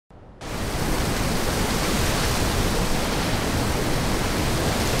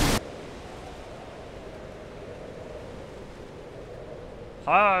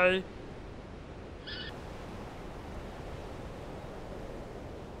Hi.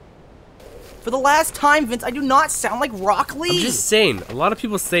 For the last time, Vince, I do not sound like Rock Lee. I'm just saying, a lot of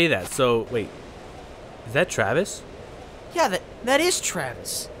people say that, so wait. Is that Travis? Yeah, that is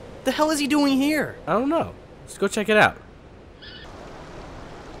Travis. The hell is he doing here? I don't know. Let's go check it out.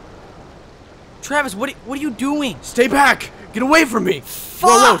 Travis, what are you doing? Stay back! Get away from me! Fuck!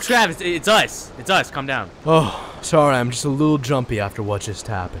 Whoa, Travis, it's us. It's us, calm down. Oh, sorry, I'm just a little jumpy after what just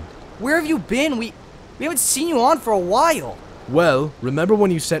happened. Where have you been? We haven't seen you on for a while. Well, remember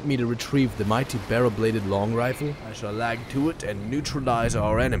when you sent me to retrieve the mighty barrel-bladed long rifle? I shall lag to it and neutralize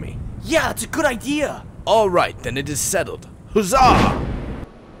our enemy. Yeah, that's a good idea. Alright, then it is settled. Huzzah!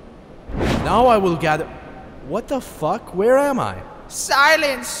 Now I will gather... What the fuck? Where am I?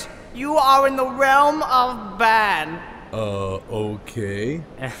 Silence! You are in the realm of Ban. Okay.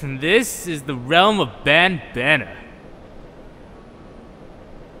 And this is the realm of Banner.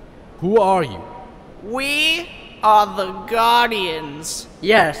 Who are you? We are the Guardians.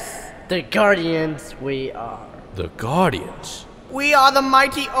 Yes, the Guardians we are. The Guardians? We are the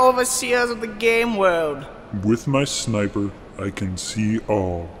mighty overseers of the game world. With my sniper, I can see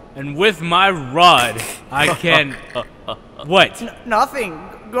all. And with my rod, I can... What? Nothing.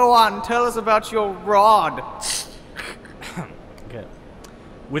 Go on, tell us about your rod. Okay.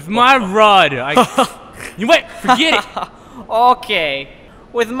 With my rod, You wait, forget it! Okay.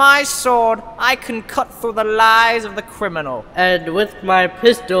 With my sword, I can cut through the lies of the criminal. And with my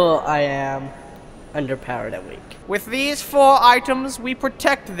pistol, I am underpowered and weak. With these 4 items, we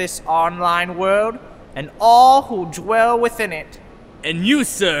protect this online world and all who dwell within it. And you,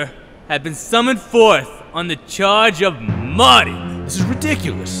 sir, have been summoned forth on the charge of modding. This is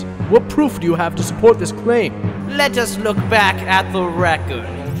ridiculous. What proof do you have to support this claim? Let us look back at the record.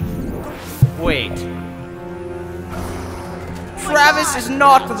 Wait. Travis is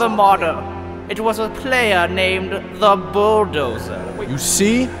not the modder. It was a player named the Bulldozer. You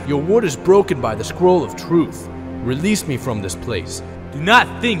see? Your word is broken by the scroll of truth. Release me from this place. Do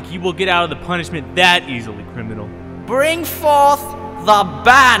not think you will get out of the punishment that easily, criminal. Bring forth the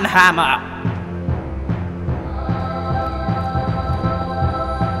Banhammer.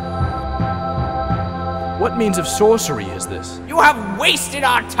 What means of sorcery is this? You have wasted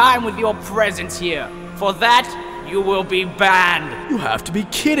our time with your presence here. For that, you will be banned. You have to be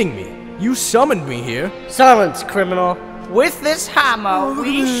kidding me. You summoned me here. Silence, criminal. With this hammer,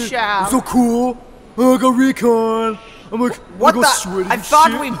 we shall... So cool. Oh, I got recon. I'm like, What the? I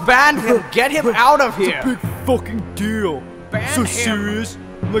thought we banned him. Get him out of here. It's a big fucking deal. Ban So him. serious.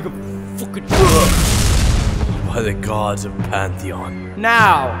 I'm like a fucking... By the gods of Pantheon.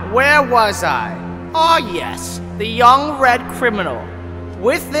 Now, where was I? Oh yes, the young red criminal.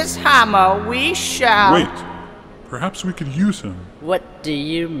 With this hammer, we shall... Wait, perhaps we could use him. What do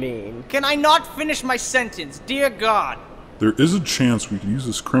you mean? Can I not finish my sentence, dear God? There is a chance we could use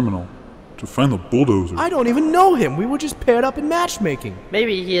this criminal to find the bulldozer. I don't even know him. We were just paired up in matchmaking.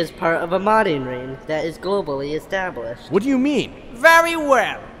 Maybe he is part of a modding ring that is globally established. What do you mean? Very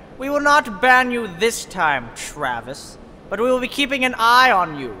well. We will not ban you this time, Travis. But we will be keeping an eye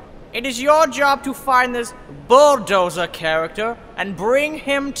on you. It is your job to find this Bulldozer character and bring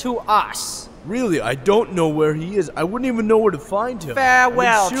him to us. Really, I don't know where he is. I wouldn't even know where to find him.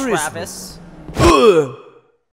 Farewell, I mean, seriously. Travis. Ugh.